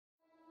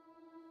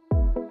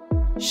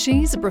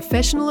She's a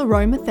professional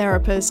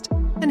aromatherapist,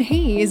 and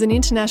he is an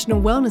international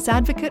wellness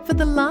advocate for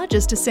the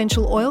largest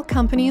essential oil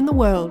company in the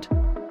world.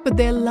 But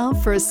their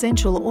love for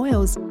essential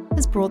oils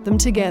has brought them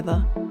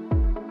together.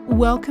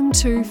 Welcome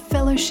to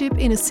Fellowship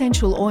in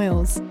Essential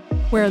Oils,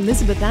 where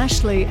Elizabeth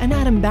Ashley and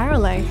Adam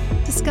Barrelay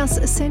discuss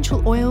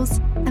essential oils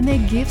and their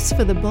gifts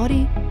for the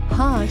body,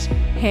 heart,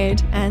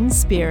 head and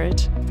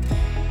spirit.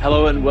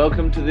 Hello and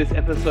welcome to this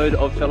episode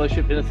of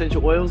Fellowship in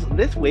Essential Oils.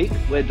 This week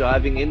we're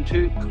diving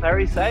into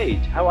Clary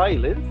Sage. How are you,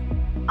 Liz?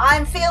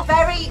 I feel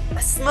very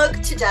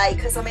smug today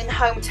because I'm in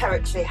home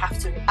territory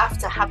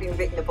after having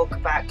written a book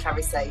about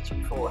Clary Sage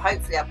before.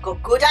 Hopefully I've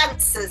got good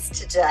answers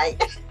today.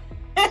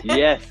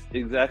 Yes,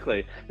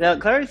 exactly. Now,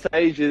 Clary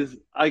Sage is,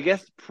 I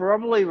guess,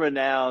 probably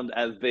renowned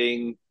as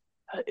being,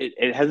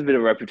 it has a bit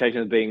of a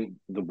reputation as being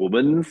the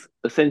woman's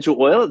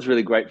essential oil. It's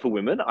really great for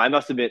women. I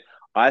must admit,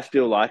 I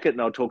still like it,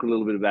 and I'll talk a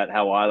little bit about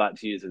how I like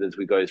to use it as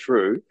we go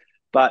through.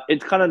 But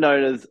it's kind of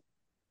known as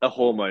a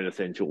hormone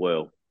essential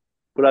oil.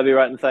 Would I be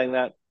right in saying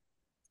that?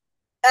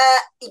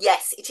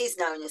 Yes, it is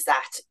known as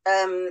that.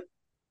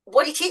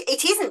 What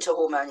it isn't a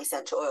hormone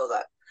essential oil, though.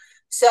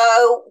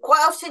 So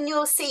quite often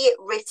you'll see it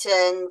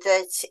written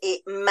that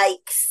it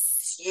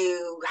makes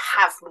you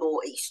have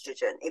more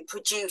estrogen. It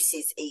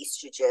produces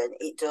estrogen.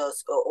 It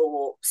does,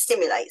 or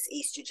stimulates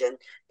estrogen.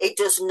 It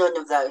does none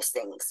of those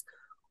things.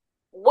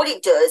 What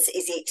it does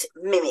is it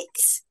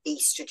mimics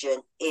estrogen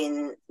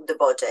in the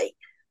body.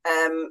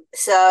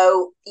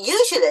 So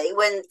usually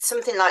when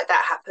something like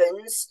that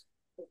happens,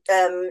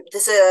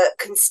 there's a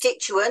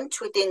constituent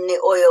within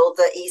the oil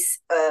that is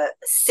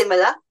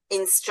similar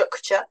in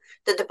structure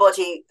that the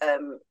body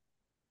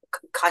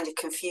kind of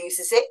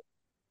confuses it.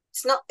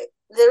 It's not,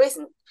 there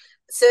isn't.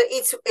 So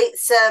it's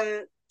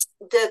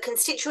the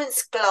constituent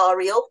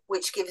sclareal,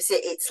 which gives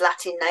it its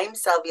Latin name,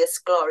 Salvia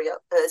sclaria.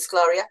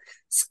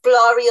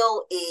 Sclareal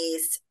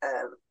is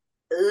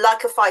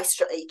like a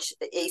phyto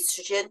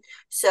estrogen,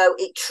 so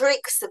it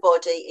tricks the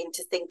body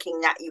into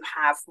thinking that you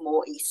have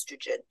more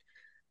estrogen.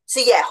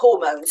 So yeah,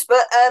 hormones.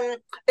 But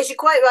as you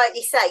quite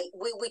rightly say,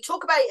 we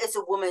talk about it as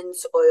a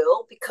woman's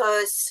oil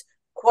because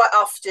quite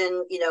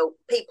often, you know,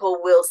 people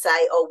will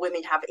say, oh,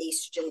 women have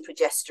estrogen and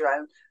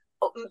progesterone.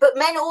 But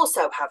men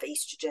also have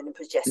estrogen and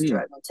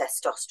progesterone and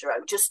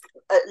testosterone, just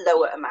at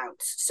lower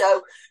amounts.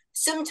 So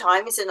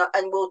sometimes, and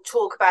we'll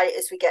talk about it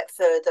as we get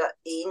further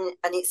in,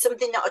 and it's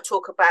something that I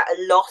talk about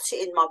a lot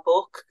in my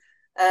book,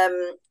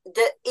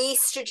 that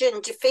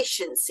estrogen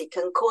deficiency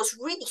can cause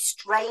really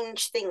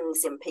strange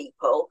things in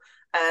people,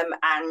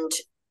 and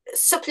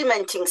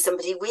supplementing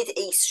somebody with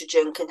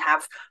estrogen can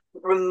have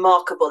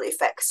remarkable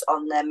effects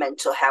on their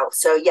mental health.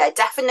 So yeah,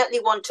 definitely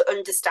want to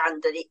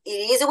understand that it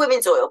is a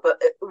women's oil,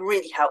 but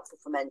really helpful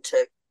for men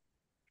too.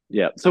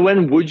 Yeah. So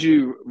when would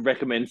you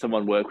recommend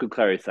someone work with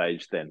Clary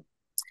Sage then?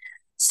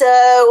 So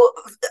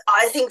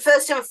I think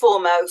first and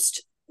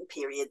foremost,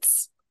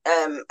 periods.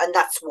 And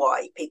that's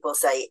why people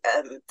say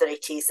that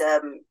it is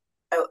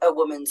a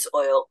woman's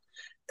oil.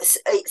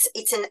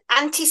 It's an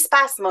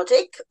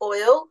antispasmodic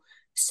oil.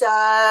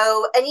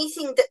 So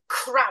anything that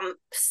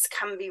cramps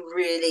can be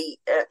really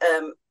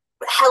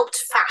helped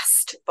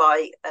fast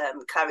by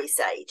Clary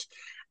Sage.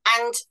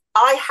 And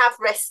I have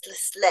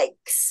restless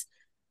legs,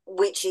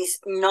 which is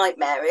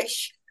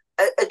nightmarish.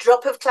 A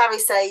drop of Clary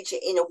Sage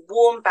in a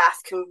warm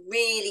bath can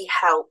really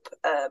help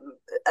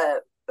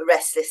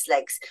restless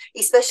legs,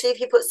 especially if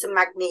you put some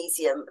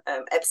magnesium,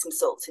 Epsom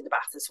salts in the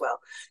bath as well.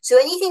 So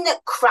anything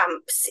that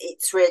cramps,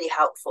 it's really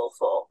helpful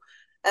for.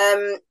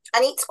 And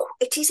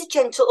it is a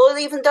gentle oil,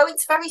 even though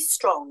it's very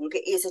strong.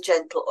 It is a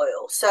gentle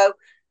oil, so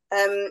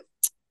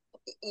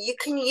you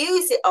can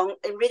use it on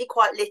really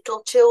quite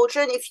little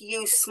children if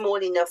you use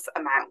small enough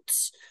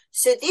amounts.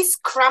 So this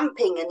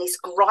cramping and this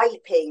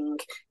griping,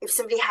 if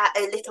somebody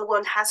a little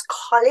one has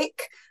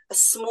colic, a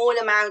small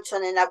amount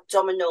on an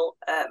abdominal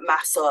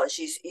massage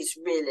is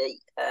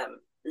really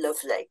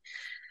lovely.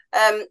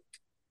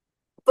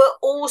 But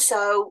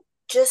also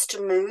just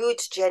mood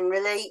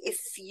generally.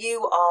 If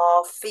you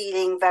are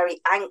feeling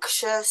very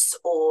anxious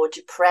or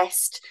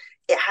depressed,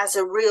 it has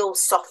a real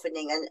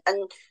softening,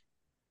 and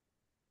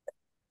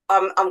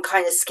I'm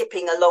kind of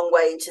skipping a long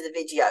way into the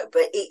video,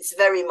 but it's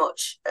very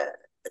much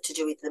to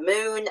do with the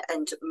moon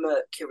and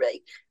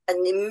Mercury.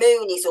 And the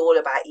moon is all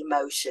about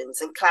emotions,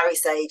 and Clary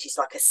Sage is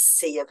like a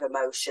sea of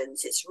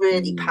emotions. It's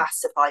really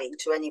pacifying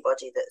to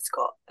anybody that's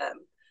got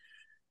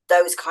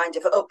those kind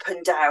of up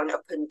and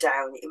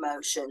down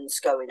emotions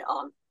going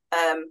on.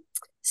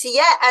 So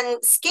yeah,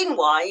 and skin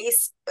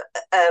wise,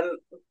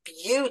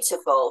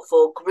 beautiful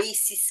for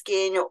greasy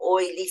skin,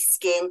 oily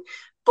skin,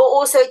 but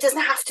also it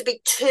doesn't have to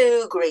be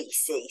too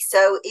greasy.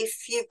 So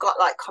if you've got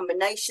like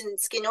combination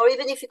skin, or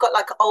even if you've got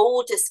like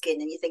older skin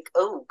and you think,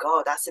 oh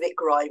God, that's a bit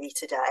grimy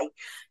today,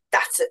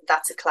 that's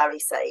a Clary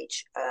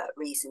Sage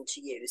reason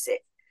to use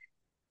it.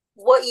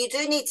 What you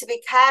do need to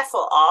be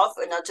careful of,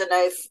 and I don't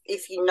know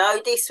if you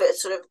know this, but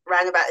sort of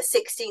around about the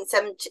 16th,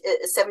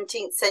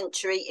 17th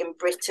century in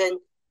Britain,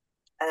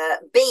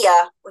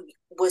 beer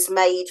was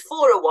made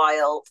for a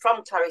while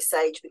from Clary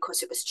Sage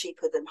because it was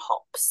cheaper than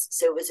hops.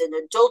 So it was an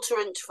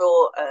adulterant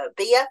for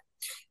beer.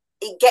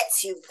 It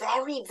gets you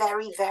very,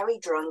 very, very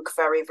drunk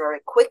very, very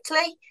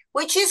quickly,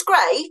 which is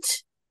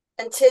great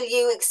until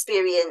you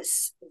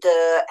experience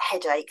the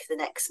headache the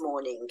next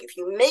morning. If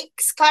you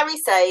mix Clary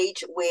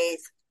Sage with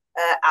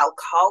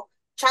alcohol,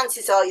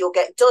 chances are you'll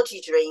get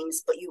dodgy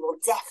dreams, but you will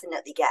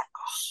definitely get a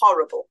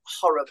horrible,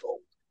 horrible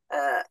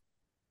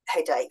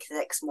headache the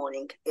next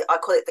morning. I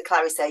call it the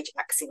Clary Sage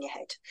axe in your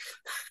head.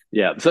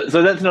 Yeah.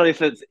 So that's not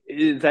if it's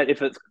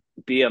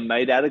beer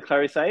made out of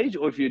Clary Sage,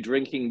 or if you're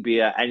drinking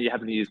beer and you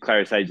happen to use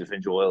Clary Sage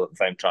essential oil at the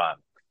same time.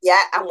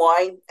 Yeah, and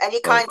wine. Any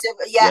kind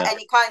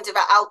of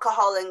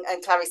alcohol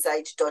and Clary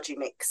Sage dodgy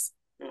mix.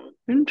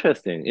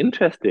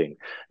 Interesting.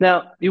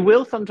 Now, you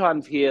will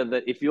sometimes hear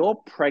that if you're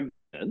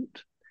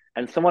pregnant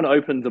and someone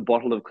opens a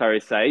bottle of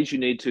Clary Sage, you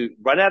need to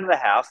run out of the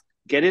house,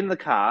 get in the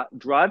car,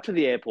 drive to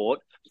the airport,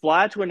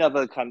 fly to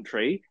another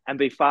country, and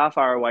be far,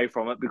 far away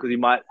from it because you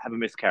might have a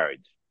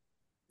miscarriage.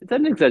 Is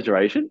that an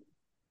exaggeration?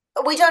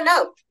 We don't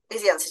know,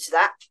 is the answer to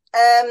that.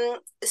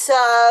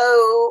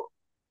 So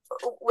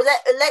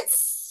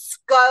let's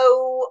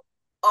go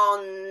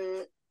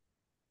on.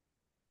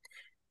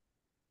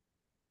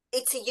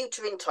 It's a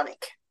uterine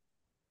tonic.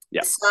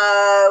 Yeah.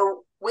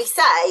 So we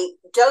say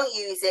don't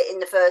use it in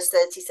the first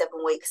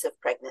 37 weeks of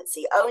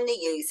pregnancy. Only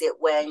use it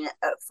when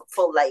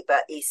full labour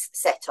is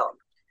set on.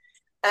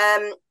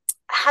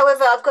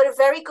 However, I've got a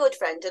very good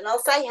friend, and I'll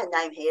say her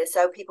name here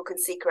so people can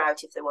seek her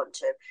out if they want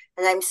to.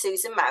 Her name's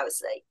Susan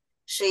Mousley.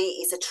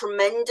 She is a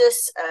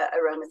tremendous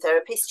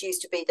aromatherapist,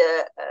 used to be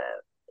the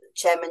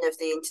chairman of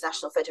the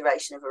International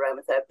Federation of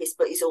Aromatherapists,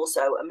 but is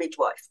also a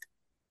midwife.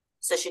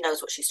 So she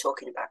knows what she's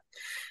talking about.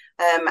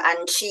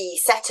 And she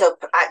set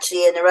up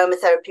actually an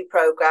aromatherapy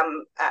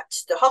program at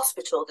the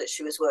hospital that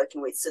she was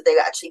working with. So they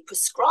actually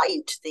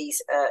prescribed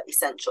these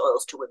essential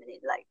oils to women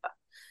in labour.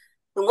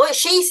 And what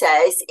she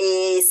says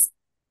is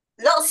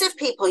lots of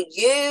people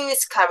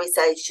use Clary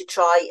Sage to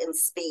try and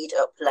speed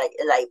up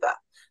labour.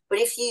 But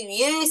if you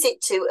use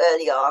it too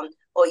early on,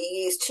 or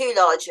you use too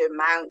large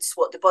amounts,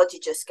 what the body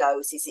just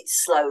goes is it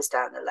slows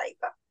down the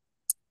labour.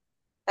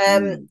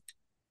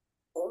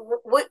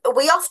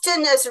 We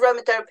often, as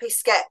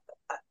aromatherapists, get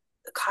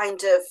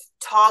kind of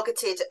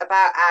targeted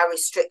about our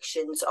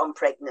restrictions on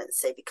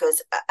pregnancy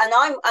because, and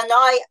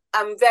I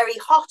am very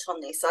hot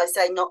on this. I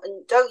say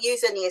don't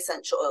use any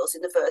essential oils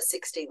in the first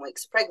 16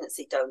 weeks of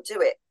pregnancy. Don't do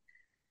it.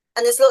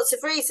 And there's lots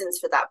of reasons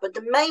for that, but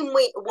the main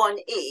one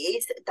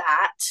is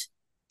that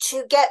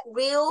to get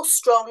real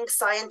strong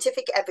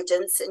scientific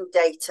evidence and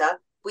data,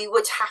 we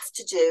would have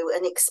to do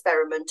an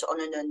experiment on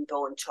an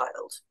unborn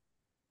child.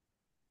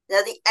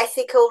 Now, the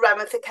ethical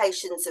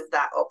ramifications of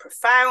that are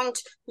profound.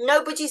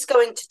 Nobody's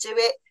going to do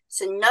it.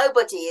 So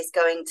nobody is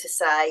going to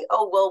say,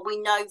 oh, well, we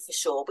know for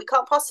sure. We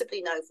can't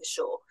possibly know for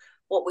sure.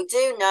 What we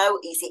do know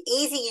is it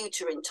is a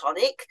uterine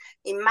tonic.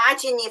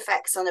 Imagine the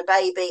effects on a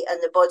baby and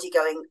the body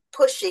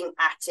pushing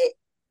at it.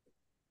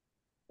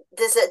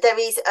 There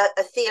is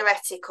a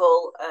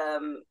theoretical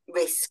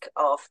risk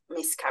of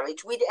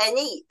miscarriage with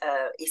any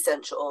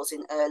essential oils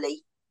in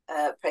early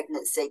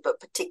pregnancy, but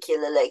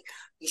particularly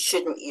you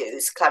shouldn't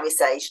use Clary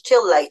Sage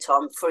till late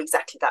on for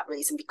exactly that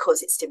reason,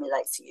 because it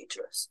stimulates the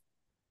uterus.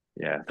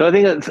 Yeah, so I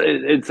think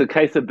it's a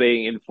case of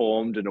being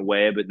informed and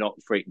aware, but not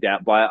freaked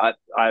out by it.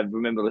 I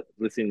remember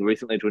listening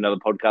recently to another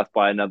podcast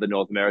by another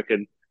North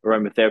American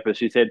aromatherapist.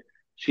 She said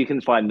she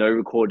can find no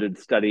recorded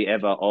study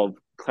ever of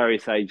Clary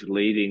Sage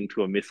leading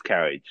to a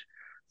miscarriage.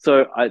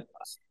 So I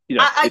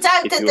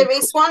doubt that there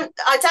is one.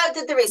 I doubt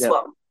that there is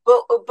one,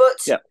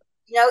 but yeah.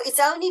 It's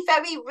only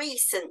very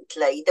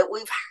recently that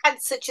we've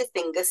had such a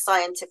thing as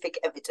scientific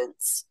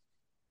evidence.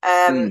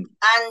 And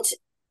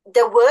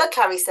there were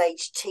Clary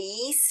Sage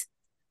teas,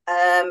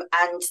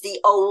 and the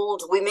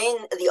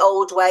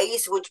old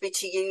ways would be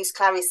to use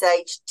Clary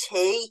Sage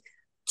tea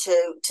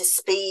to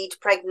speed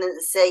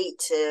pregnancy,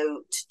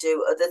 to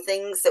do other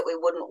things that we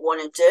wouldn't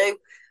want to do.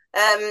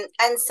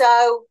 And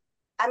so,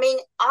 I mean,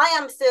 I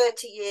am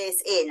 30 years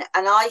in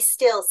and I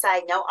still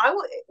say, no,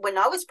 when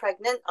I was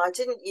pregnant, I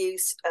didn't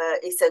use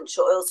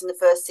essential oils in the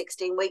first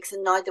 16 weeks,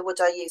 and neither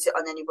would I use it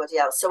on anybody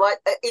else. So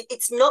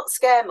it's not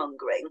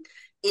scaremongering.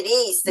 It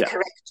is the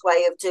correct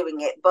way of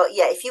doing it. But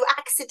yeah, if you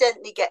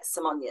accidentally get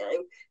some on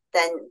you,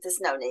 then there's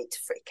no need to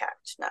freak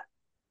out. No.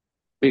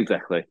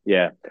 Exactly.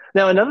 Yeah.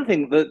 Now, another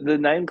thing, the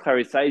name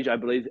Clary Sage, I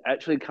believe,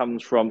 actually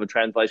comes from a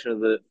translation of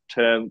the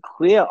term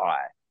clear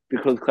eye,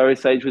 because Clary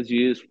Sage was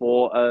used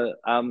for a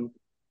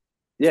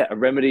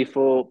remedy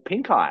for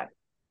pink eye.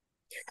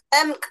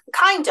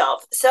 Kind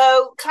of.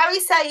 So Clary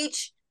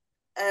Sage,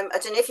 I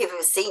don't know if you've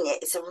ever seen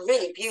it. It's a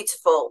really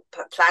beautiful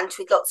plant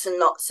with lots and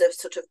lots of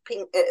sort of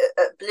pink,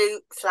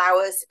 blue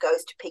flowers. It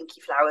goes to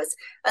pinky flowers,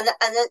 and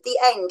at the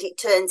end it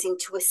turns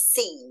into a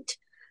seed.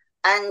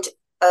 And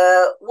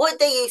what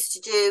they used to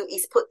do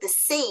is put the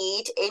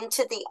seed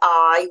into the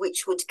eye,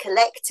 which would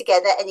collect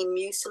together any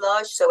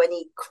mucilage, so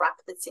any crap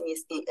that's in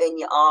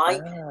your eye,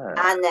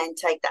 and then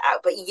take that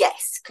out. But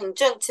yes,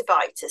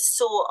 conjunctivitis,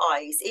 sore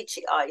eyes,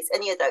 itchy eyes,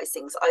 any of those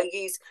things, I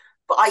use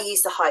but I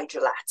use the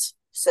hydrolat,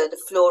 so the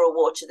floral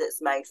water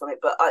that's made from it.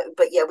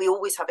 But yeah, we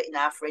always have it in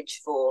our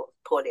fridge for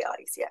poorly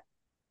eyes. Yeah.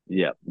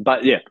 Yeah,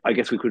 but yeah, I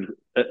guess we could,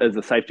 as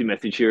a safety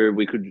message here,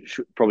 we could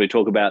probably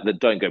talk about that.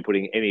 Don't go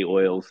putting any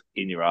oils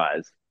in your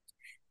eyes.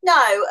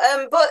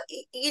 No, but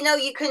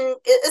you can,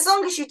 as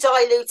long as you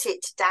dilute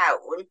it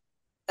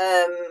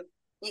down,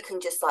 you can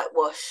just like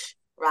wash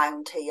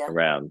round here.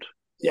 Around.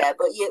 Yeah.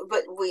 Yeah,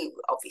 but we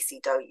obviously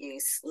don't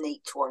use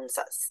neat ones.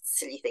 That's a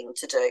silly thing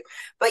to do.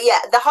 But yeah,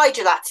 the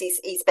hydrolat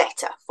is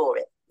better for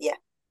it. Yeah.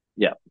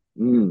 Yeah.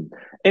 Mm.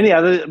 Any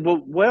other? Well,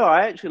 where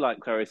I actually like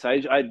Clary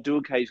Sage, I do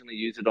occasionally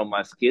use it on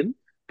my skin.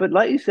 But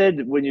like you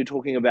said, when you're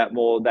talking about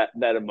more that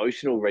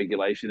emotional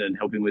regulation and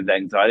helping with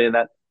anxiety and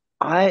that,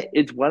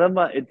 it's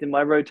in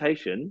my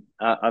rotation.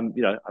 I'm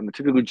a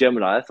typical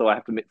Gemini, so I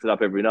have to mix it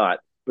up every night.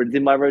 But it's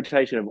in my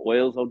rotation of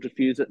oils I'll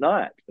diffuse at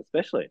night,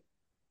 especially.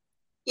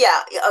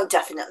 Yeah, oh,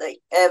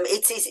 definitely.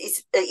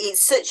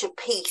 It's such a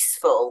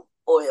peaceful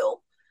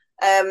oil.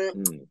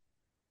 Mm.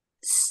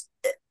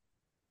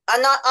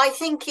 And I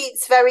think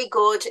it's very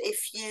good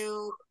if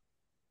you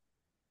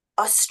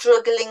are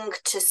struggling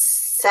to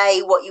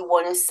say what you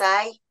want to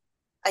say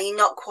and you're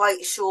not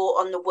quite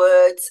sure on the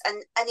words.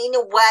 And in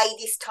a way,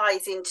 this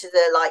ties into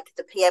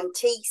the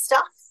PMT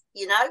stuff,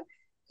 you know?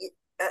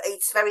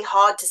 It's very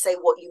hard to say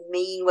what you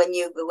mean when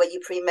you're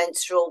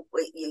premenstrual.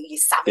 You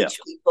savage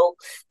people,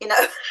 you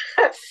know.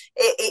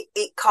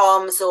 it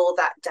calms all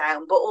that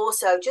down, but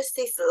also just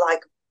this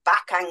like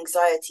back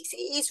anxiety. So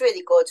it is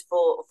really good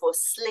for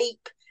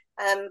sleep,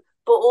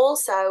 but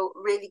also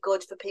really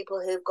good for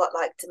people who've got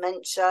like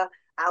dementia,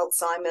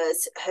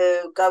 Alzheimer's,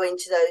 who go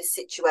into those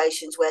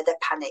situations where they're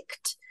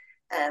panicked.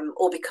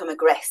 Or become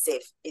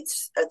aggressive.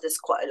 There's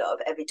quite a lot of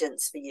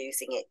evidence for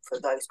using it for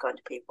those kind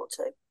of people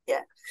too.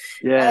 Yeah.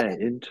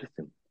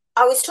 Interesting.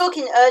 I was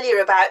talking earlier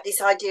about this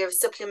idea of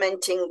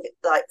supplementing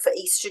like for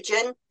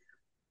estrogen.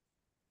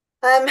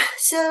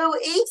 So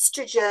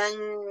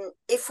estrogen,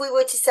 if we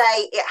were to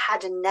say it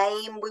had a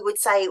name, we would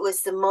say it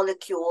was the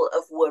molecule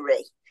of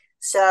worry.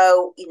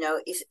 So,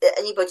 if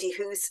anybody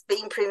who's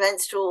been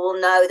premenstrual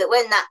will know that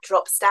when that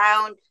drops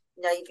down,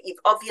 you've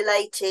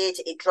ovulated,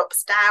 it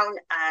drops down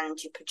and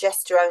your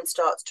progesterone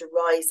starts to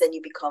rise, then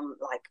you become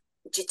like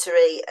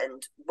jittery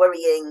and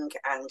worrying.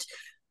 And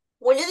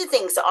one of the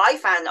things that I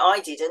found I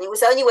did, and it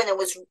was only when I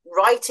was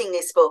writing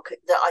this book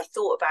that I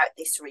thought about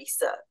this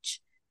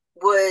research,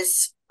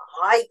 was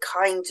I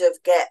kind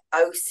of get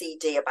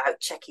OCD about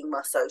checking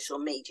my social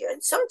media.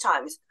 And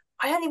sometimes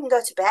I don't even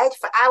go to bed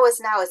for hours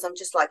and hours. I'm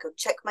just like, I'll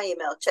check my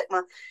email, check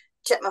my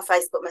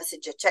Facebook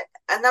Messenger,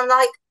 and I'm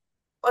like,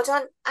 I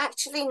don't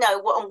actually know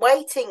what I'm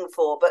waiting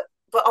for, but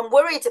I'm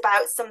worried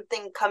about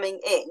something coming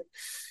in.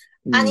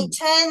 And it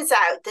turns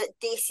out that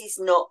this is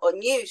not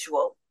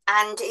unusual.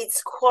 And it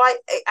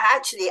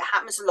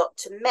happens a lot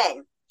to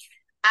men.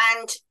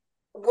 And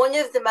one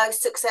of the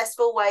most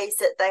successful ways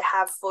that they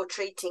have for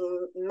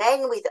treating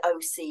men with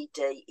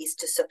OCD is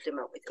to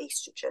supplement with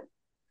estrogen.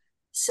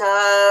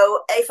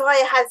 So if I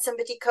had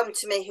somebody come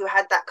to me who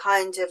had that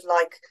kind of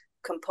like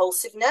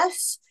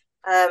compulsiveness,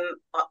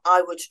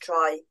 I would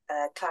try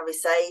Clary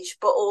Sage,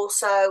 but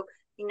also,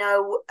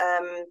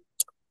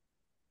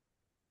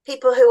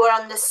 people who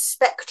are on the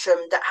spectrum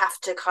that have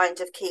to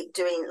kind of keep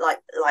doing like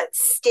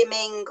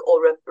stimming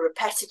or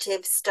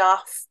repetitive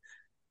stuff,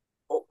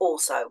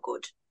 also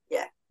good.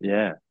 Yeah.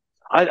 Yeah.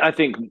 I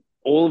think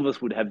all of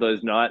us would have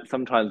those nights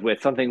sometimes where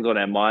something's on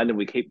our mind and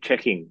we keep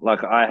checking.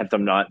 Like I have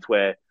some nights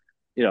where,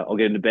 I'll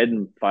get into bed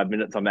in 5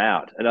 minutes, I'm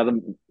out. And other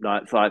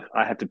nights, like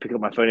I have to pick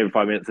up my phone every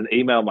 5 minutes and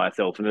email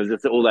myself. And there's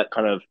just all that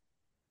kind of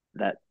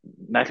that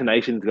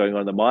machinations going on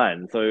in the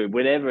mind. So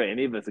whenever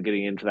any of us are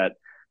getting into that,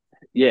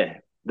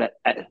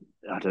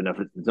 I don't know if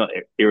it's not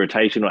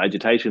irritation or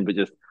agitation, but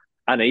just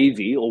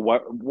uneasy or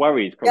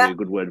worry is probably a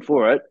good word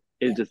for it.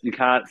 It's just you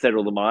can't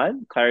settle the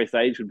mind. Clary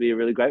Sage would be a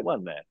really great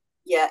one there.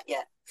 Yeah.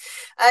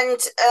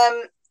 And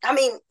I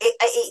mean,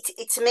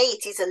 it to me,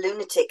 it is a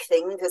lunatic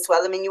thing as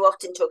well. I mean, you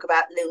often talk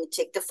about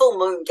lunatic. The full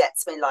moon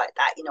gets me like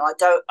that.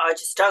 I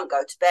just don't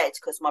go to bed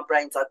because my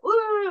brain's like,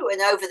 woo. And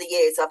over the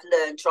years, I've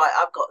learned, right,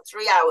 I've got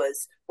 3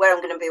 hours where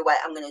I'm going to be awake.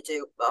 I'm going to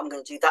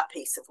do that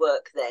piece of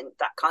work then,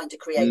 that kind of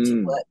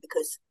creative work,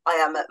 because I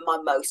am at my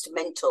most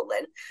mental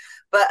then.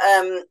 But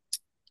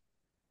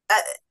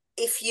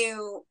if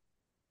you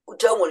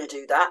don't want to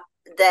do that,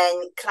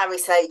 then Clary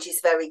Sage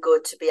is very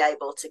good to be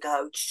able to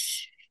go,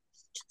 shh,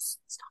 just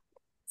stop.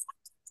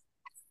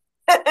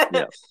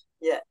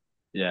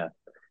 Yeah.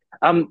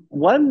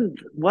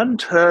 One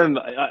term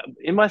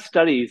in my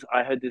studies,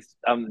 I heard this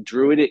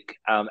druidic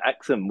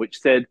axiom which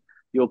said,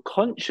 "Your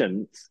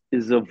conscience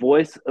is the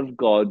voice of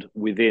God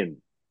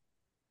within."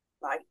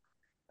 Right.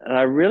 And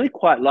I really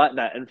quite like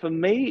that. And for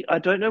me, I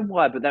don't know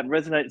why, but that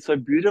resonates so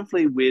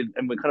beautifully with,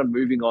 and we're kind of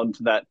moving on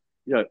to that,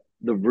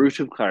 the root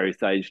of Clary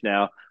Sage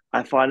now.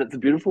 I find it's a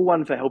beautiful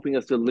one for helping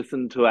us to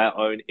listen to our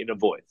own inner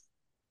voice.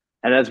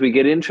 And as we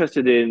get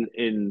interested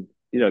in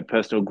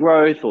personal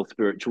growth or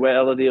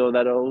spirituality or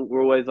that,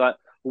 we're always like,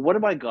 well, what do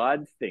my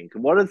guides think?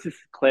 And what does this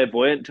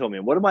clairvoyant tell me?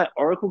 And what do my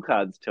oracle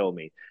cards tell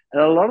me?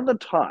 And a lot of the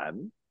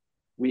time,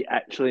 we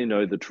actually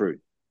know the truth.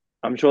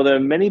 I'm sure there are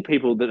many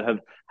people that have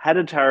had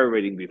a tarot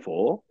reading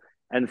before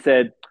and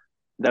said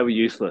they were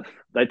useless.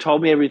 They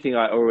told me everything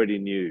I already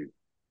knew.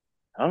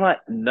 I'm like,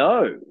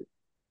 no,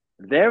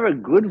 they're a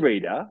good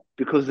reader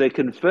because they're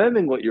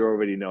confirming what you're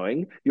already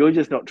knowing. You're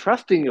just not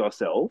trusting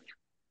yourself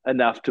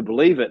enough to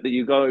believe it that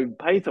you go and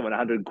pay someone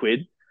 100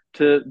 quid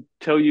to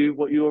tell you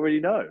what you already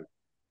know.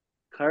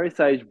 Clary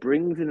Sage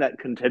brings in that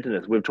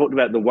contentedness. We've talked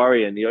about the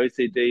worry and the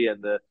OCD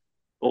and the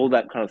all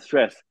that kind of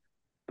stress,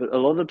 but a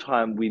lot of the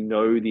time we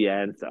know the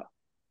answer.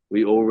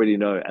 We already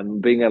know.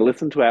 And being able to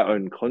listen to our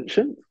own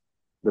conscience,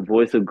 the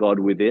voice of God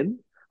within,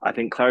 I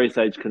think Clary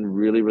Sage can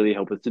really, really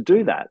help us to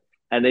do that.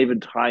 And even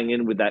tying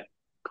in with that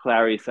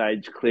Clary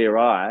Sage clear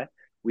eye,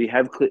 we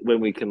have when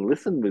we can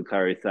listen with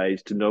Clary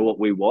Sage to know what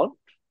we want,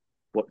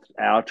 what's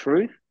our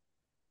truth,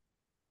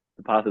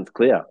 the path is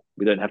clear.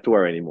 We don't have to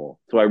worry anymore.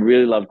 So I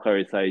really love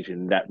Clary Sage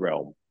in that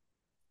realm.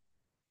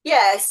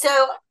 Yeah, so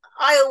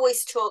I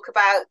always talk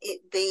about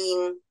it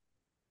being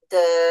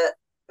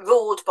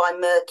ruled by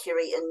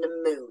Mercury and the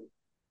moon.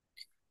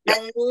 Yep.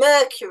 And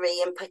Mercury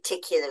in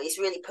particular is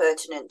really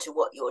pertinent to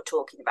what you're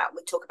talking about.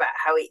 We talk about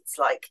how it's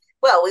like,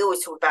 well, we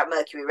always talk about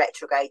Mercury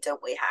retrograde,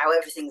 don't we? How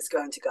everything's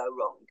going to go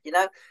wrong, you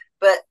know?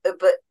 But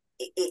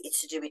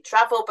it's to do with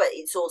travel, but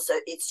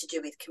it's to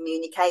do with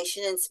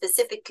communication, and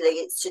specifically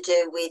it's to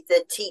do with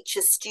the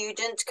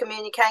teacher-student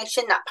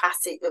communication, that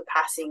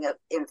passing of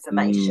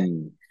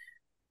information.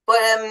 But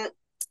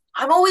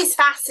I'm always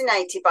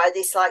fascinated by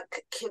this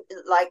like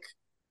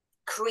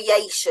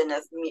creation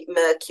of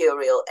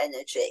mercurial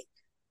energy.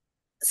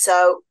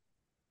 So,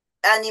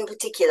 and in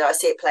particular, I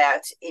see it play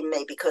out in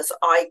me because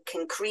I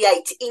can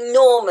create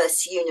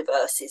enormous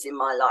universes in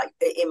my life,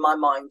 in my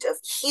mind, of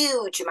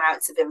huge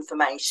amounts of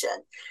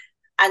information.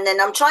 And then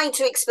I'm trying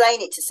to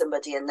explain it to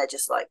somebody and they're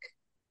just like,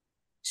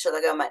 shall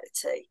I go make the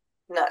tea?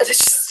 No,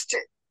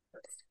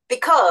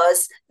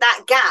 because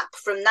that gap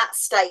from that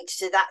state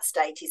to that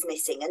state is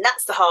missing. And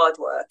that's the hard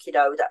work, you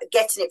know,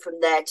 getting it from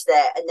there to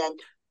there. And then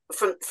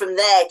from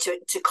there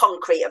to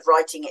concrete of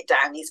writing it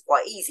down is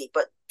quite easy.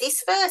 But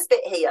this first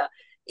bit here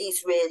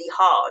is really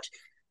hard.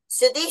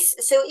 So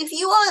if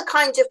you are the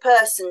kind of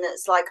person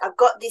that's like, I've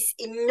got this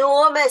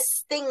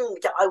enormous thing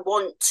that I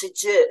want to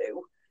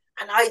do,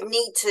 and I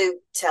need to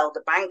tell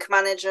the bank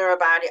manager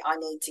about it, I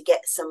need to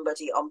get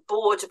somebody on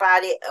board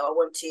about it, or I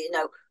want to, you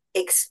know,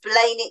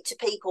 explain it to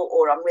people,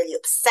 or I'm really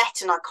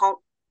upset and I can't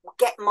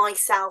get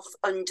myself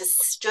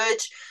understood,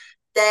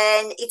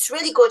 then it's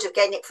really good of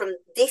getting it from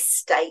this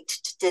state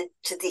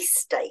to this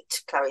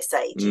state. Clary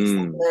Sage is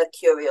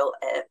mercurial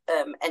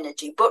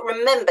energy. But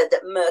remember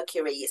that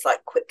Mercury is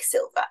like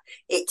quicksilver.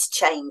 It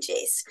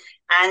changes.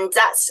 And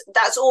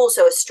that's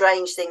also a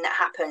strange thing that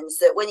happens,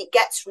 that when it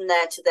gets from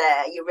there to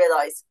there, you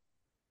realise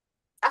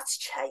that's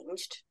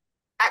changed.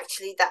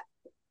 Actually, that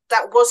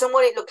wasn't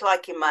what it looked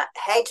like in my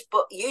head,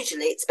 but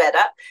usually it's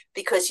better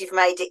because you've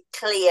made it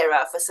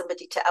clearer for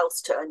somebody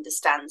else to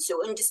understand.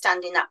 So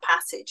understanding that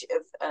passage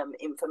of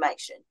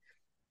information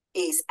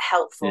is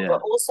helpful. Yeah.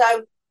 But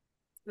also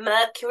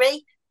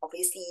Mercury,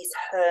 obviously, is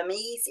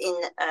Hermes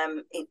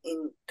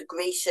in the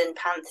Grecian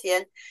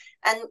pantheon.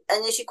 And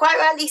as you quite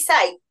rightly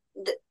say,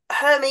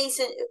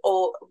 Hermes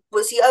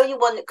was the only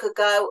one that could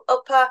go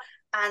upper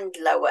and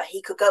lower.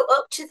 He could go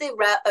up to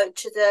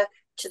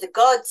the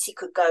gods, he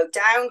could go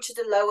down to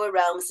the lower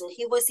realms, and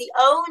he was the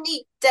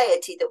only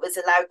deity that was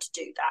allowed to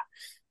do that.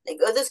 Like,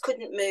 others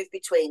couldn't move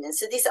between. And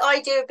so this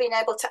idea of being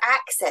able to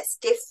access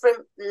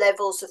different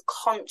levels of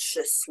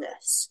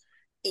consciousness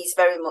is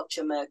very much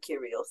a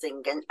mercurial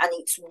thing, and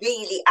it's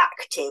really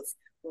active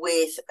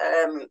with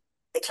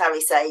the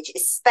Clary Sage,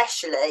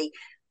 especially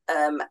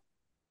at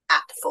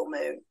the full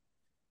moon.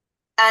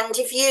 And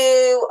if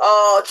you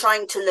are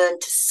trying to learn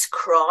to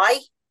scry,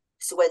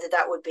 so whether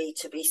that would be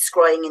to be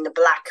scrying in the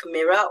black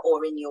mirror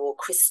or in your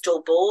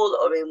crystal ball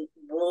or in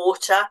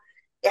water,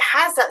 it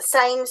has that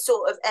same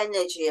sort of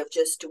energy of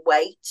just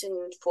wait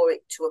and for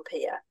it to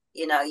appear.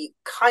 You know, you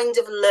kind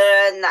of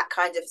learn that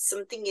kind of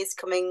something is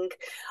coming.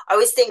 I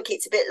always think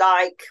it's a bit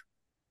like,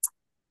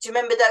 do you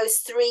remember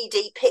those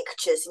 3D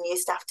pictures and you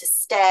used to have to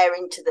stare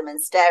into them and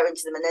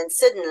then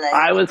suddenly...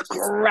 I was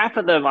crap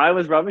at them. I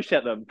was rubbish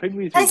at them.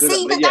 People used to be good at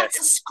them, but that's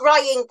a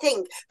scrying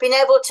thing. Being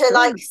able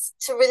to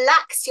to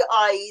relax your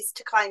eyes,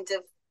 to kind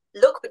of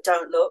look but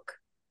don't look.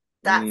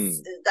 That's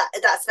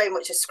very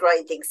much a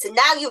scrying thing. So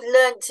now you've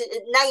learned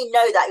now you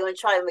know that you want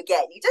to try them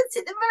again. You don't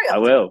see them very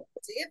often. I will.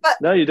 Do you? But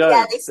no, you don't.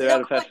 Yeah, this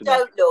look but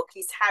don't look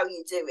is how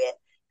you do it,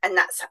 and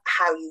that's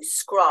how you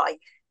scry.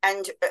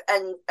 And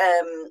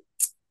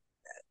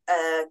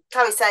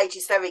Clary Sage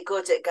is very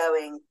good at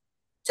going,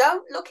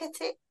 don't look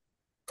at it,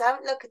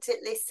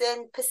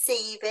 listen,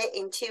 perceive it,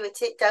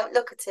 intuit it, don't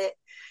look at it.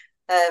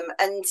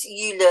 And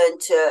you learn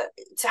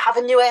to have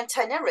a new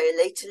antenna,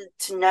 really,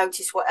 to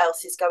notice what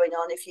else is going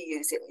on if you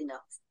use it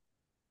enough.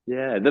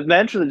 Yeah, the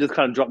mantra that just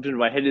kind of dropped into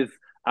my head is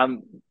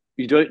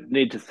you don't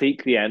need to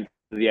seek the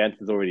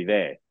answer's already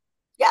there.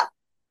 Yeah.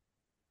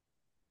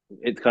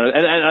 It's kind of,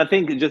 and I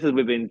think just as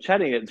we've been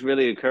chatting, it's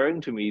really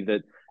occurring to me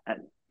that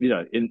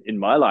in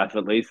my life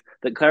at least,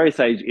 that Clary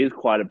Sage is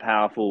quite a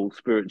powerful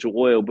spiritual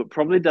oil, but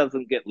probably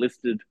doesn't get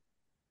listed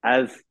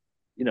as,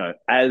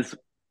 as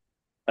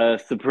a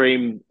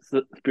supreme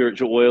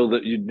spiritual oil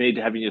that you'd need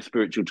to have in your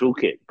spiritual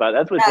toolkit. But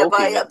as we're No,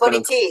 talking, it's but kind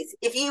of it is.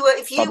 If you were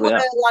bubbling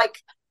up.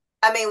 like,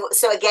 I mean,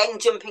 so again,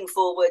 jumping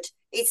forward,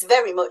 it's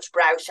very much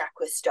brow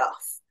chakra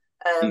stuff,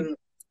 Mm.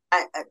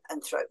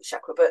 and throat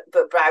chakra,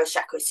 but brow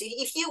chakra. So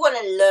if you want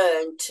to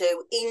learn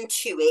to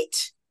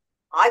intuit,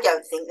 I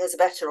don't think there's a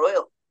better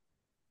oil.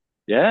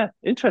 Yeah,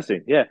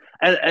 interesting. Yeah,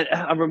 and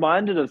I'm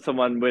reminded of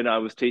someone when I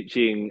was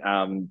teaching,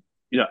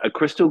 a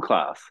crystal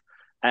class,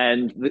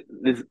 and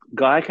this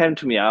guy came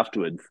to me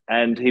afterwards,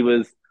 and he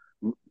was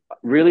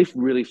really,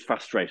 really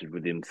frustrated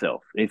with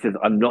himself. He says,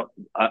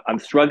 I'm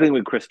struggling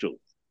with crystals."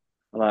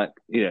 I'm like,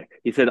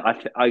 he said,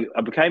 I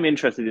became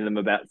interested in them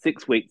about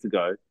 6 weeks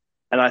ago,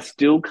 and I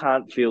still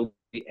can't feel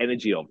the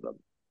energy of them.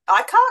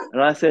 I can't.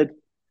 And I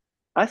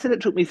said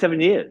it took me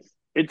 7 years.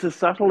 It's a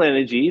subtle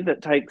energy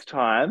that takes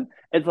time.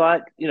 It's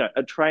like,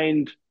 a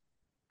trained,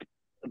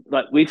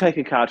 like we take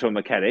a car to a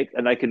mechanic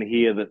and they can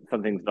hear that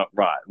something's not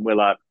right. And we're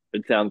like,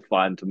 it sounds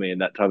fine to me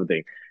and that type of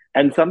thing.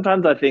 And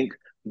sometimes I think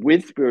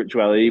with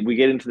spirituality, we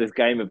get into this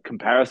game of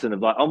comparison of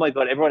like, oh my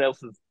God, everyone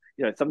else is,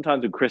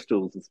 sometimes with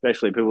crystals,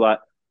 especially people are like,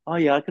 oh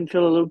yeah, I can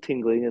feel a little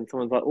tingling. And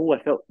someone's like, oh, I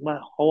felt my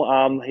whole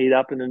arm heat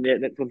up. And then the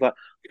next one's like,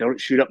 I felt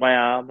it shoot up my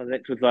arm. And the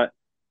next one's like,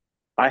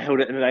 I held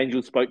it and an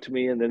angel spoke to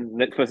me. And then the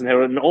next person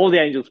held it and all the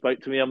angels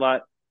spoke to me. I'm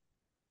like,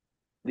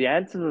 the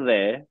answers are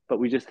there, but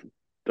we just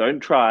don't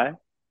try.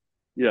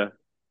 Yeah,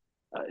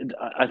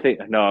 I think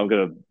no, I'm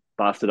going to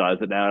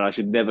bastardize it now, and I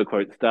should never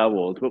quote Star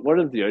Wars. But what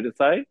does Yoda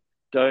say?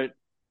 Don't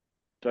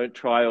don't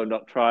try or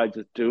not try,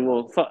 just do,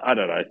 or I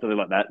don't know, something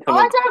like that. I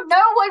Someone, don't know.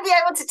 I won't be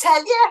able to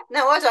tell you.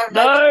 No, I don't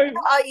know.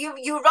 no,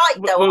 You're right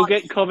though, we'll aren't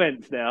get you?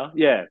 comments now.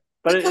 Yeah,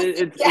 but Because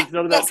yeah, it's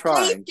not about yes, please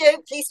trying.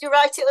 do. Please do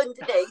write it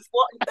underneath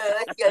what on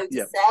earth Yoda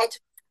Yeah. said,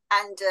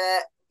 and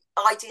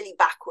ideally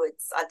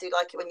backwards. I do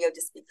like it when Yoda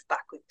speaks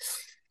backwards.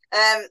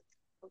 Um,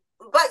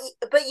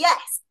 but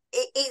yes,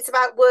 it's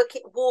about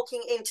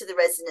walking into the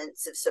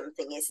resonance of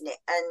something, isn't it?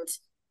 And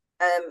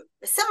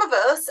some of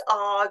us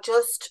are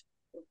just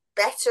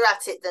better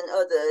at it than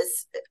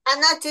others,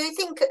 and I do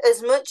think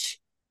as much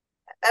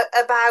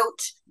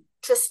about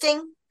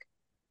trusting.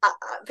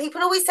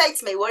 People always say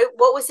to me,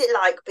 "What was it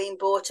like being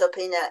brought up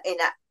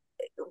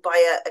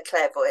by a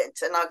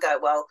clairvoyant?" And I go,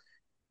 "Well,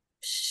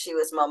 she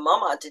was my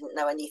mum. I didn't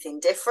know anything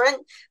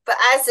different. But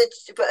as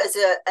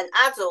an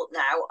adult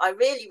now, I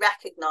really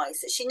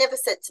recognise that she never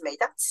said to me,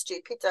 'That's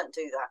stupid. Don't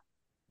do that.'"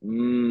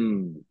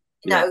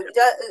 Yeah. No,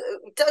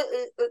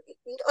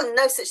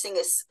 no such thing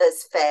as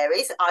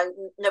fairies.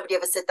 Nobody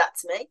ever said that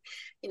to me.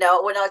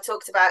 When I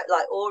talked about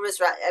like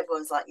auras,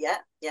 everyone's like, yeah,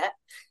 yeah.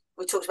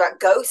 We talked about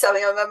ghosts. I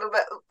mean, I remember,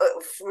 but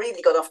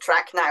really got off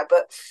track now.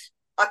 But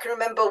I can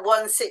remember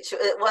one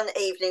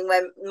evening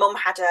when Mum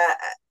had a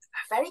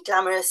very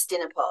glamorous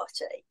dinner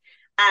party,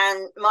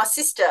 and my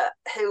sister,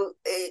 who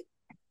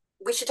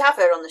we should have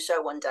her on the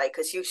show one day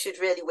because you should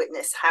really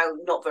witness how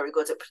not very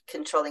good at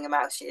controlling a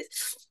mouse she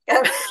is.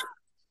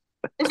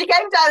 And she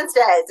came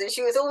downstairs, and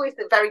she was always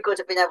very good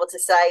at being able to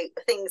say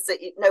things that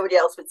nobody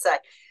else would say.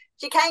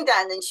 She came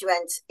down and she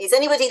went, "Is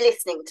anybody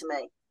listening to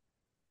me?"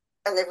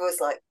 And everyone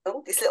was like,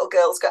 "Oh, this little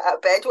girl's got out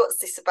of bed. What's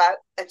this about?"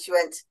 And she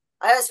went,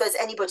 "I don't suppose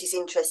anybody's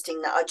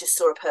interesting that I just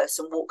saw a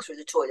person walk through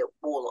the toilet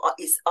wall.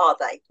 Are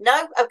they?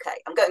 No?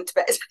 Okay, I'm going to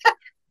bed."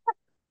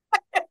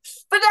 But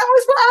that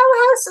was what our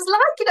house was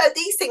like.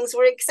 These things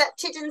were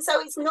accepted. And so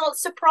it's not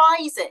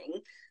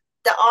surprising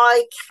that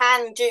I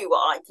can do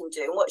what I can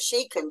do and what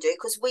she can do,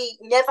 because we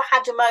never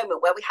had a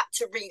moment where we had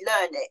to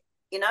relearn it.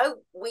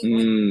 We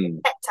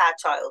kept our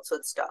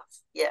childhood stuff.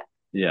 Yeah.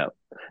 Yeah.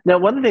 Now,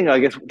 one thing I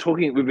guess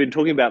we've been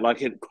talking about,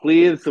 like it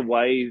clears the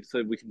way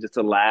so we can just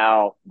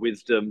allow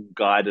wisdom,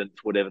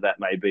 guidance, whatever that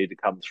may be, to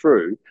come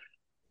through.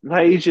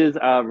 Sages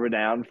are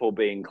renowned for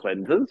being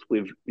cleansers.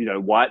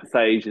 White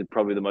sage is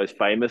probably the most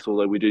famous,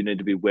 although we do need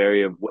to be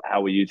wary of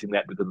how we're using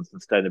that because of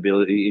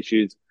sustainability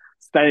issues.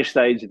 Spanish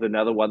sage is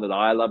another one that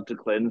I love to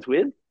cleanse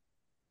with.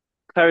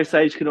 Clary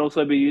sage can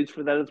also be used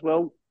for that as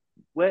well.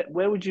 Where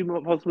would you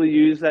possibly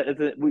use that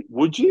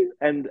would you?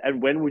 And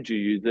when would you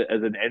use it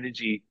as an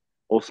energy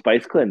or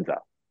space cleanser?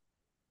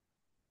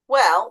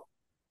 Well,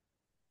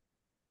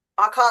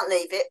 I can't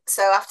leave it,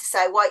 so I have to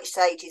say white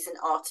sage is an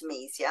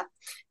artemisia.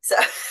 So,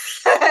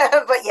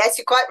 but yes,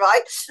 you're quite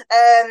right.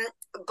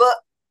 But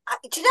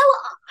do you know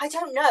what? I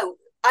don't know,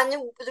 and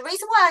the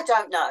reason why I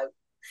don't know,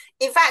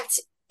 in fact,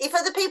 if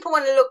other people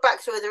want to look back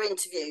through other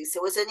interviews,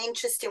 there was an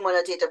interesting one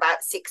I did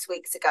about 6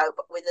 weeks ago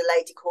with a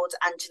lady called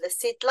Angela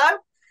Sidlow.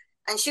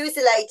 And she was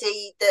the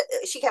lady that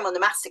she came on the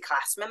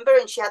masterclass, remember?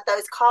 And she had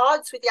those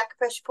cards with the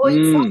acupressure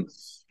points on.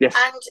 Yes.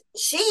 And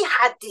she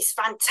had this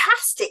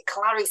fantastic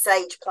Clary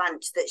Sage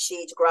plant that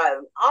she'd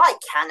grown. I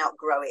cannot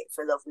grow it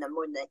for love nor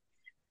money.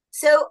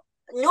 So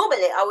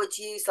normally I would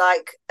use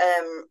like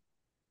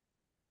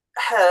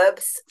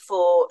herbs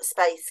for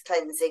space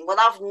cleansing. Well,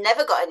 I've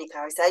never got any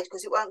Clary Sage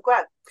because it won't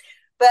grow.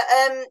 But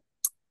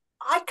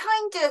I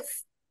kind of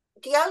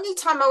the only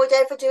time I would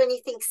ever do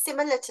anything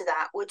similar to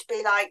that would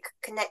be like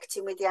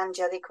connecting with the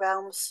angelic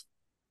realms.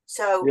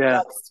 So Yeah.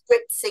 like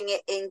spritzing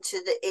it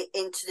into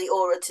the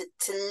aura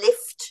to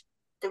lift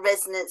the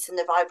resonance and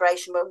the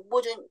vibration, but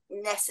wouldn't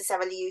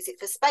necessarily use it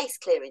for space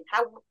clearing.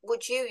 How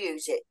would you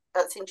use it?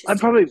 That's I interesting.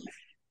 probably,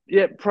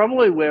 yeah,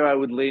 probably where I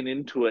would lean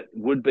into it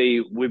would be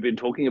we've been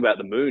talking about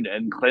the moon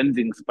and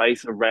cleansing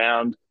space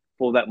around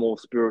for that more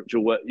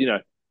spiritual work.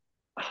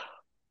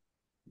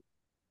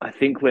 I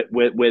think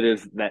where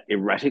there's that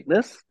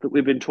erraticness that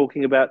we've been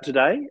talking about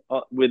today,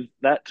 with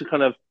that to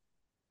kind of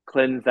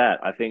cleanse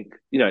that, I think,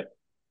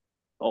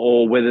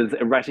 or where there's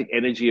erratic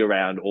energy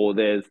around, or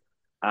there's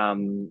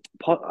I'm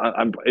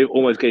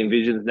almost getting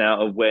visions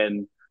now of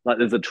when like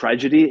there's a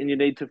tragedy and you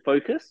need to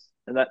focus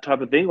and that type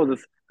of thing, or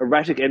there's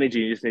erratic energy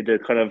you just need to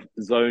kind of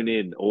zone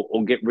in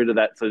or get rid of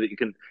that so that you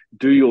can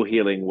do your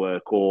healing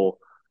work, or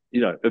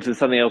if there's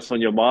something else on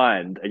your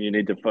mind and you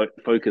need to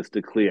focus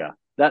to clear.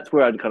 That's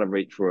where I'd kind of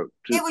reach for it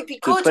It would be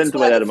to good cleanse as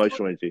away well that if you.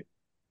 emotional energy.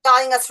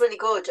 I think that's really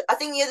good. I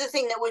think the other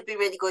thing that would be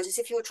really good is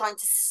if you were trying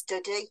to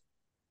study.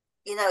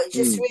 It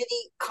just Mm,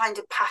 really kind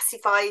of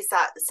pacifies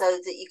that so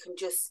that you can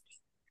just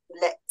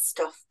let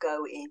stuff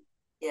go in.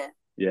 Yeah.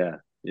 yeah,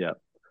 yeah.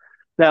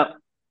 Now,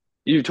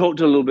 you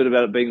talked a little bit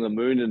about it being the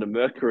moon and the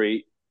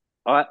Mercury.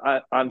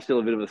 I'm still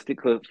a bit of a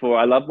stickler for.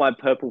 I love my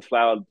purple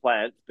flowered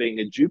plants being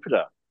a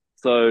Jupiter.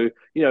 So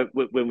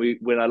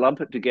when I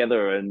lump it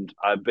together, and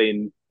I've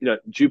been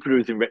Jupiter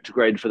is in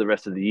retrograde for the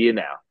rest of the year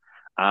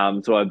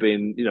now. So I've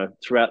been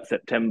throughout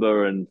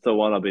September and so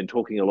on. I've been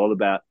talking a lot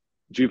about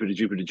Jupiter,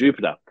 Jupiter,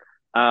 Jupiter.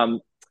 Um,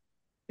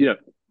 you know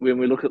when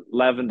we look at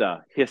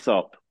lavender,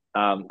 hyssop,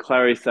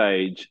 clary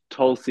sage,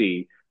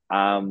 tulsi.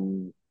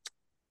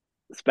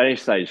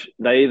 Spanish sage,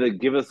 they either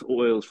give us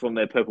oils from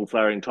their purple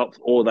flowering tops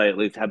or they at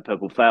least have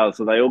purple flowers.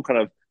 So they all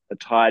kind of are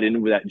tied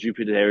in with that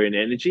Jupiterian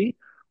energy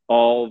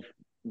of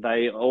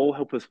they all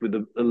help us with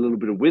a little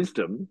bit of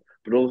wisdom,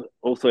 but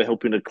also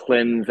helping to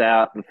cleanse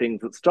out the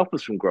things that stop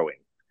us from growing.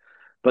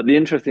 But the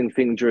interesting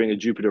thing during a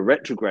Jupiter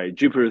retrograde,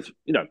 Jupiter is,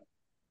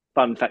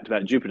 fun fact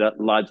about Jupiter,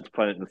 largest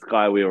planet in the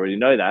sky, we already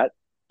know that.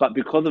 But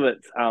because of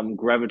its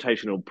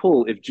gravitational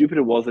pull, if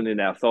Jupiter wasn't in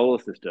our solar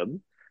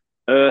system,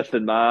 Earth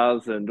and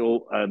Mars and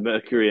all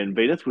Mercury and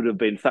Venus would have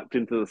been sucked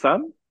into the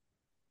sun.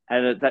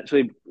 And it's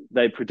actually,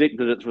 they predict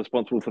that it's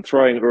responsible for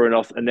throwing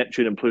Uranus and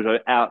Neptune and Pluto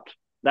out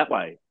that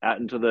way, out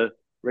into the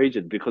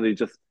region, because he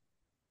just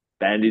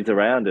bandies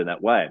around in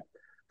that way.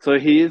 So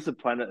he is a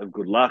planet of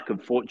good luck,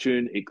 of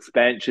fortune,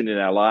 expansion in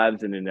our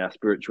lives and in our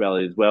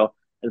spirituality as well.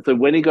 And so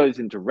when he goes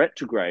into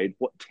retrograde,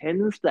 what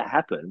tends to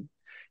happen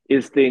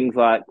is things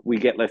like we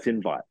get less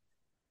invites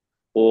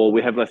or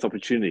we have less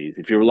opportunities.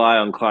 If you rely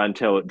on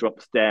clientele, it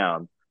drops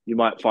down. You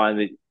might find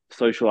that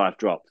social life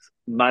drops,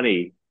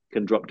 money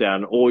can drop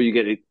down, or you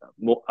get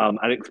more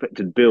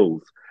unexpected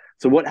bills.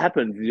 So what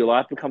happens is your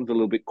life becomes a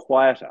little bit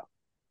quieter.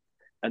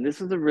 And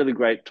this is a really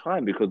great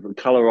time because the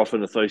color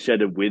often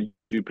associated with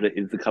Jupiter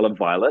is the color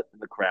violet,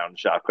 the crown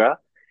chakra.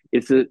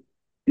 It's the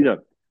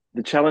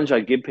challenge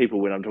I give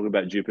people when I'm talking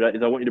about Jupiter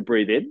is I want you to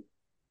breathe in.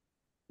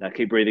 Now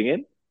keep breathing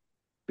in,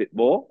 bit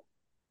more,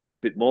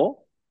 bit more,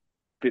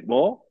 bit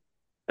more,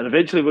 and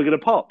eventually we're going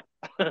to pop.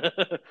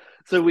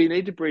 So we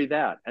need to breathe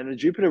out. And the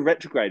Jupiter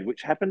retrograde,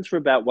 which happens for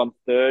about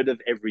 1/3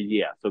 of every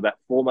year, so about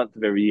 4 months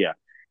of every year,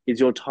 is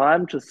your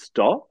time to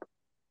stop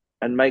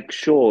and make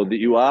sure that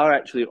you are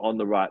actually on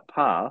the right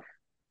path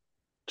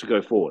to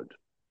go forward.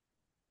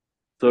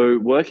 So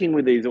working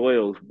with these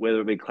oils,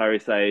 whether it be clary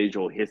sage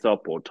or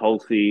hyssop or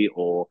tulsi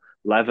or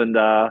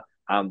lavender,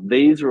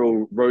 these are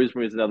all,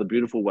 rosemary is another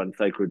beautiful one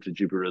sacred to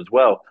Jupiter as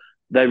well.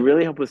 They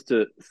really help us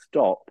to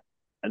stop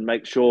and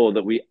make sure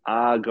that we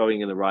are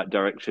going in the right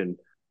direction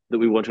that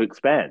we want to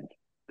expand.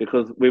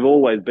 Because we've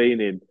always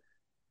been in,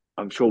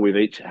 I'm sure we've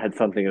each had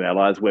something in our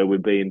lives where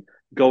we've been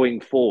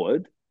going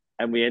forward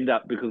and we end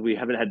up, because we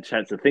haven't had a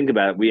chance to think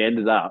about it, we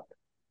ended up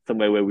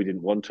somewhere where we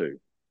didn't want to.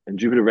 And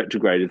Jupiter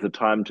retrograde is a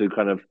time to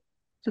kind of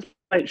just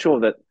make sure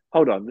that,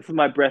 hold on, this is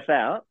my breath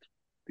out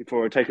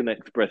before I take the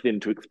next breath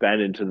in to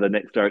expand into the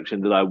next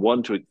direction that I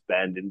want to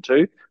expand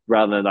into,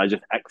 rather than I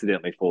just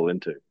accidentally fall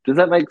into. Does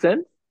that make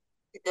sense?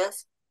 It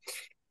does.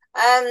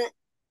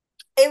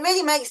 It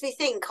really makes me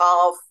think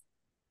of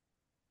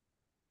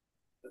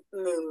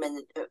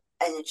moon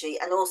energy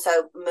and also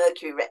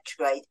Mercury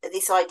retrograde,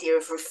 this idea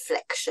of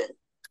reflection.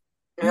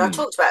 I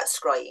talked about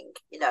scrying,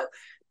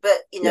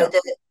 but Yeah.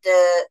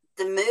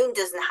 the moon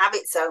doesn't have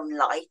its own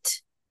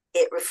light;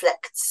 it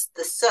reflects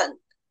the sun.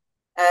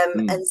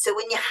 And so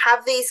when you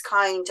have these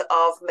kind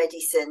of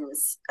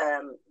medicines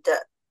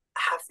that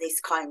have this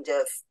kind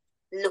of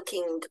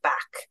looking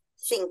back,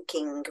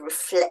 thinking,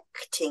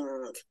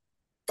 reflecting,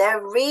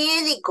 they're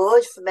really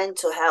good for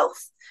mental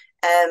health.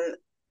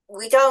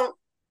 We don't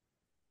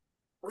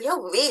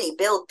really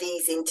build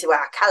these into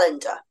our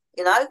calendar,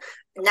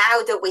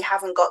 now that we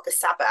haven't got the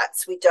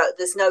sabbats,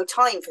 there's no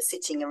time for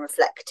sitting and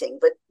reflecting.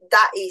 But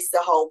that is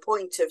the whole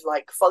point of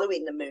like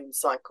following the moon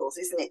cycles,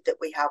 isn't it, that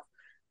we have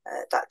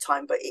that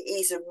time? But it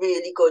is a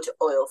really good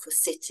oil for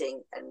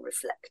sitting and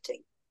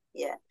reflecting.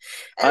 Yeah.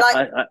 And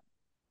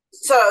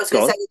So I was Go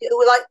going to on.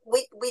 say,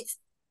 like we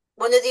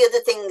one of the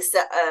other things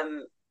that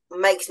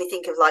makes me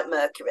think of like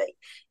Mercury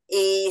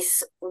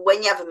is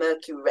when you have a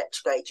Mercury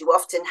retrograde, you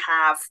often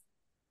have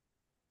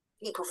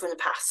people from the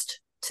past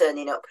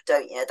turning up,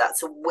 don't you?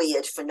 That's a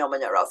weird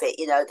phenomena of it.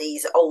 You know,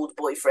 these old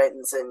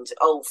boyfriends and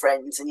old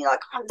friends, and you're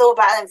like, I haven't thought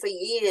about them for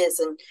years,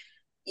 and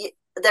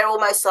they're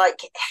almost like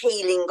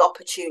healing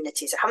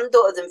opportunities. I haven't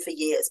thought of them for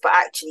years, but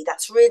actually,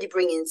 that's really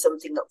bringing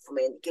something up for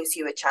me, and it gives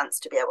you a chance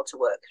to be able to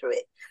work through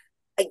it.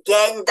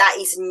 Again, that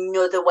is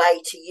another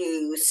way to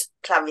use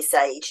Clary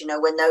Sage. You know,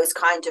 when those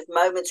kind of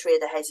moments rear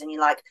their heads, and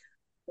you're like,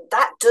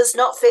 that does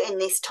not fit in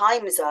this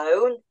time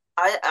zone.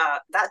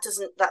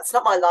 That's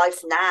not my life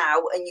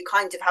now, and you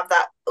kind of have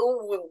that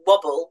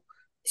wobble.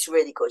 It's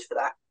really good for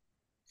that.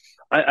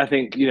 I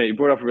think, you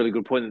brought up a really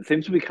good point that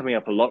seems to be coming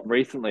up a lot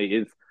recently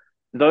is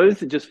those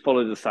that just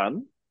follow the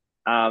sun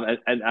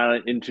and are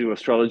into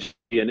astrology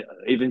and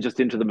even just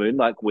into the moon,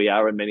 like we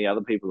are and many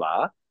other people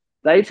are,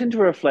 they tend to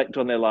reflect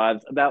on their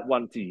lives about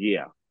once a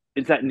year.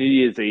 It's that New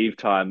Year's Eve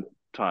time.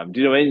 Do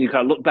you know what I mean? You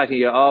kind of look back and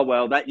you go, oh,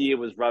 well, that year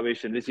was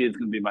rubbish and this year's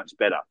going to be much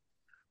better.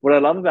 What I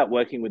love about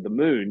working with the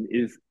moon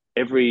is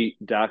every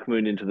dark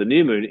moon into the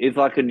new moon is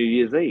like a New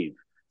Year's Eve.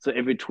 So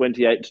every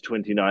 28 to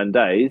 29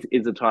 days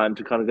is a time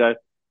to kind of go,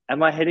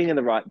 am I heading in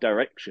the right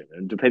direction?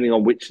 And depending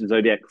on which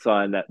zodiac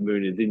sign that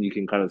moon is in, you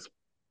can kind of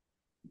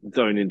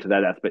zone into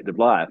that aspect of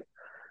life.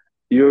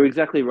 You're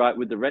exactly right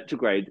with the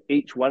retrogrades.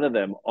 Each one of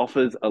them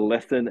offers a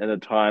lesson and a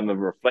time of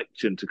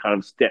reflection to kind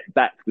of step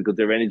back because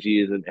their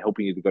energy isn't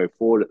helping you to go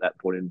forward at that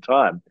point in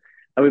time.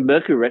 And with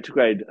Mercury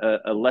retrograde,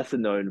 a lesser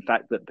known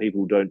fact that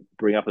people don't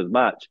bring up as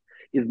much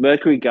is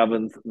Mercury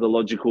governs the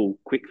logical,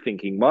 quick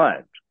thinking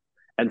mind.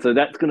 And so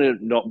that's going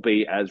to not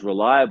be as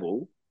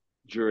reliable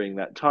during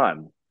that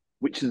time,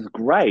 which is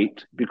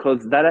great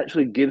because that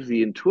actually gives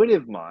the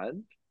intuitive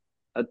mind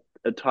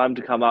a time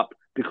to come up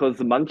because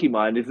the monkey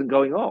mind isn't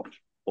going off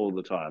all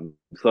the time.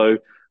 So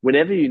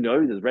whenever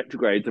there's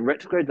retrogrades, and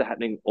retrogrades are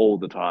happening all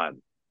the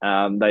time.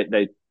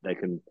 They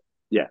can,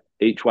 yeah,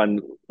 each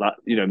one,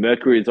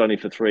 Mercury is only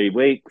for 3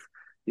 weeks.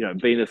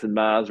 Venus and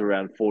Mars are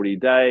around 40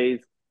 days.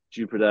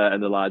 Jupiter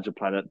and the larger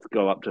planets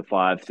go up to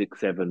 5, 6,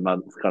 7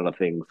 months kind of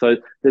thing. So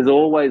there's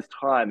always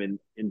time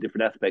in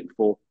different aspects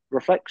for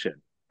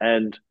reflection.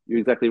 And you're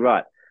exactly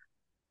right.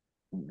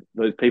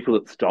 Those people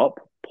that stop,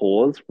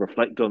 pause,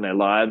 reflect on their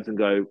lives and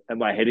go,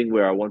 am I heading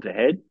where I want to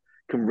head?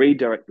 Can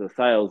redirect the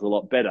sales a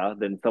lot better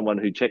than someone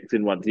who checks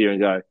in once a year and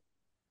go,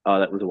 oh,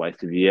 that was a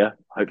waste of a year.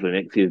 Hopefully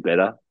next year's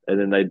better. And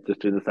then they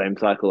just do the same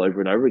cycle over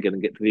and over again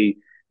and get to the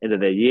end of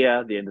their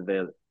year, the end of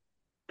their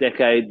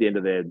decade, the end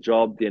of their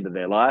job, the end of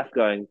their life,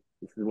 going,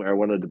 this is where I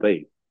wanted to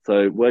be.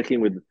 So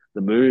working with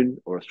the moon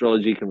or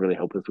astrology can really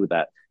help us with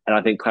that. And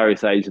I think Clary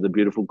Sage is a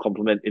beautiful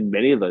complement in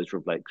many of those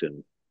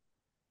reflections.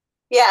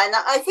 Yeah, and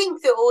I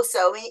think that also,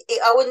 I mean,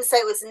 I wouldn't say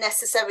it was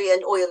necessarily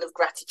an oil of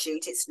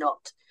gratitude. It's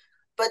not,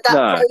 but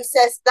No,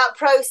 that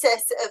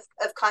process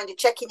of kind of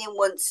checking in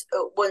once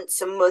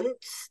a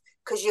month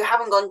because you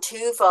haven't gone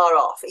too far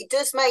off, it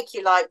does make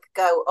you like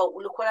go, oh,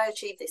 look what I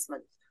achieved this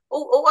month.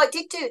 Oh, I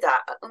did do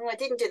that. Oh, I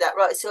didn't do that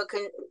right, so I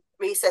can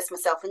reassess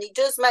myself, and it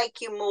does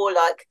make you more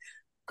like,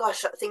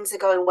 gosh, things are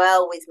going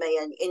well with me,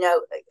 and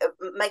it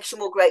makes you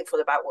more grateful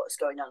about what's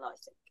going on. I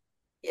think,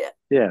 yeah.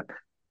 yeah.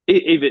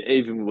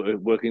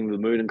 Even working with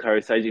the moon and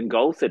Clary Sage in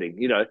goal setting,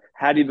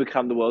 how do you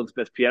become the world's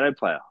best piano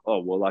player?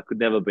 Oh, well, I could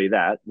never be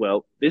that.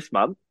 Well, this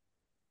month,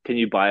 can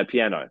you buy a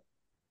piano?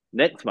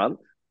 Next month,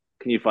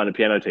 can you find a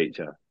piano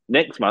teacher?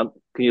 Next month,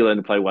 can you learn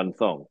to play one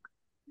song?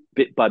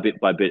 Bit by bit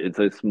by bit, it's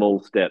those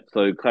small steps.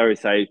 So Clary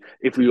Sage,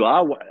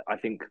 I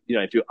think,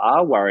 if you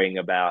are worrying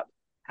about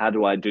how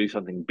do I do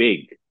something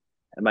big,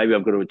 and maybe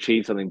I've got to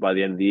achieve something by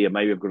the end of the year,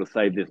 maybe I've got to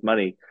save this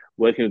money,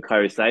 working with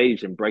Clary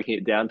Sage and breaking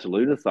it down to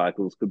lunar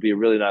cycles could be a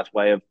really nice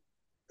way of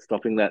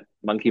stopping that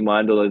monkey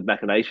mind or those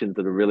machinations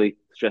that are really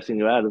stressing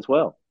you out as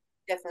well.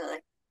 Definitely.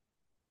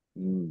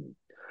 Mm.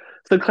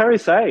 So Clary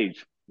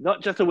Sage,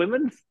 not just a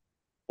women's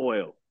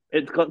oil.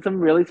 It's got some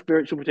really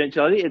spiritual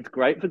potentiality. It's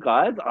great for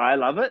guys. I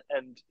love it.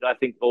 And I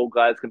think all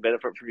guys can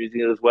benefit from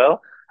using it as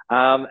well.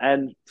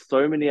 And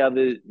so many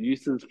other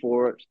uses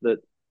for it that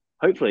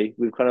hopefully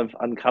we've kind of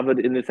uncovered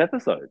in this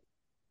episode.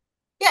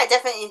 Yeah,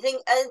 definitely.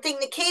 I think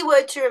the key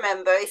word to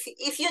remember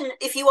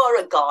if you are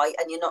a guy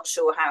and you're not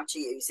sure how to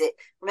use it,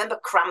 remember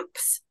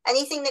cramps.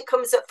 Anything that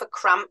comes up for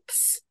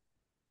cramps,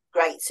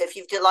 great. So if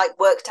you've like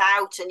worked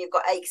out and you've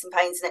got aches and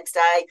pains the next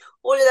day,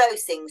 all of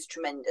those things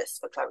tremendous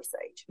for Clary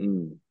Sage.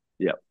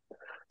 Yeah.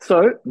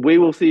 So we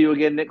will see you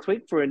again next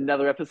week for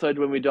another episode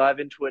when we dive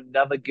into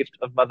another gift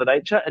of Mother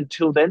Nature.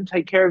 Until then,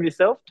 take care of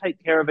yourself,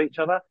 take care of each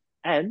other,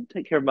 and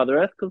take care of Mother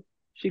Earth because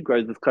she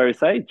grows with Clary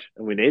Sage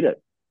and we need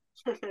it.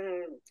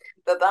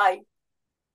 Bye bye.